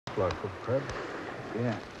Like hook crab.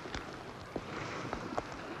 Yeah.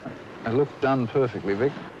 They look done perfectly,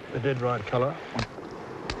 Vic. The dead right colour.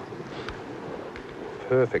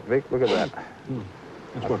 Perfect, Vic. Look at that.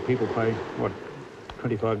 That's what people pay, what,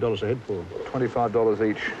 $25 a head for.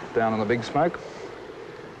 $25 each down in the big smoke.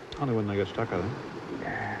 Only when they get stuck, I think.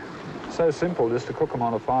 So simple just to cook them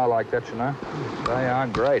on a fire like that, you know. They are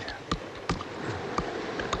great.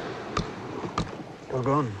 Well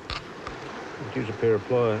gone. I could use a pair of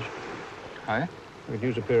pliers. Hey? I could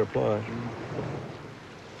use a pair of pliers.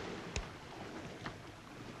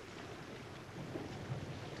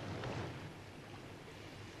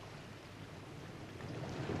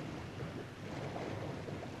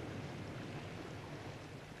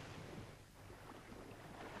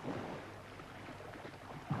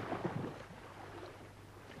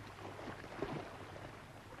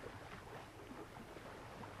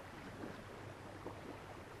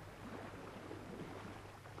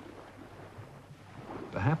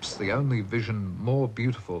 Perhaps the only vision more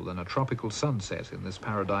beautiful than a tropical sunset in this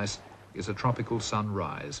paradise is a tropical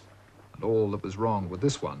sunrise. And all that was wrong with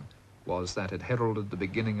this one was that it heralded the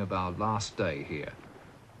beginning of our last day here.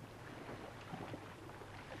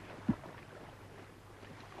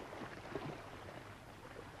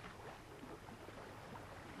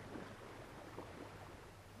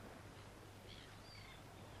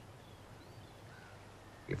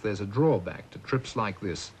 If there's a drawback to trips like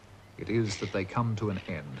this, it is that they come to an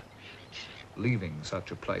end. Leaving such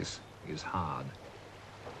a place is hard.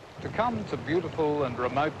 To come to beautiful and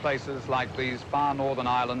remote places like these far northern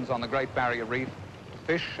islands on the Great Barrier Reef, to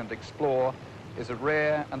fish and explore, is a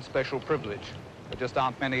rare and special privilege. There just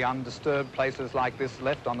aren't many undisturbed places like this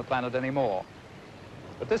left on the planet anymore.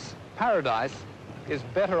 But this paradise is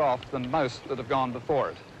better off than most that have gone before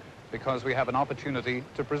it, because we have an opportunity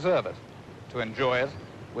to preserve it, to enjoy it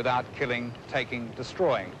without killing, taking,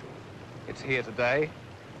 destroying. It's here today.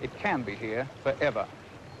 It can be here forever.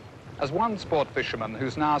 As one sport fisherman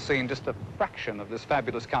who's now seen just a fraction of this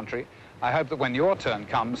fabulous country, I hope that when your turn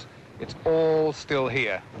comes, it's all still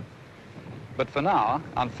here. But for now,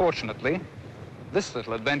 unfortunately, this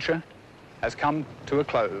little adventure has come to a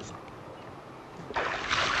close.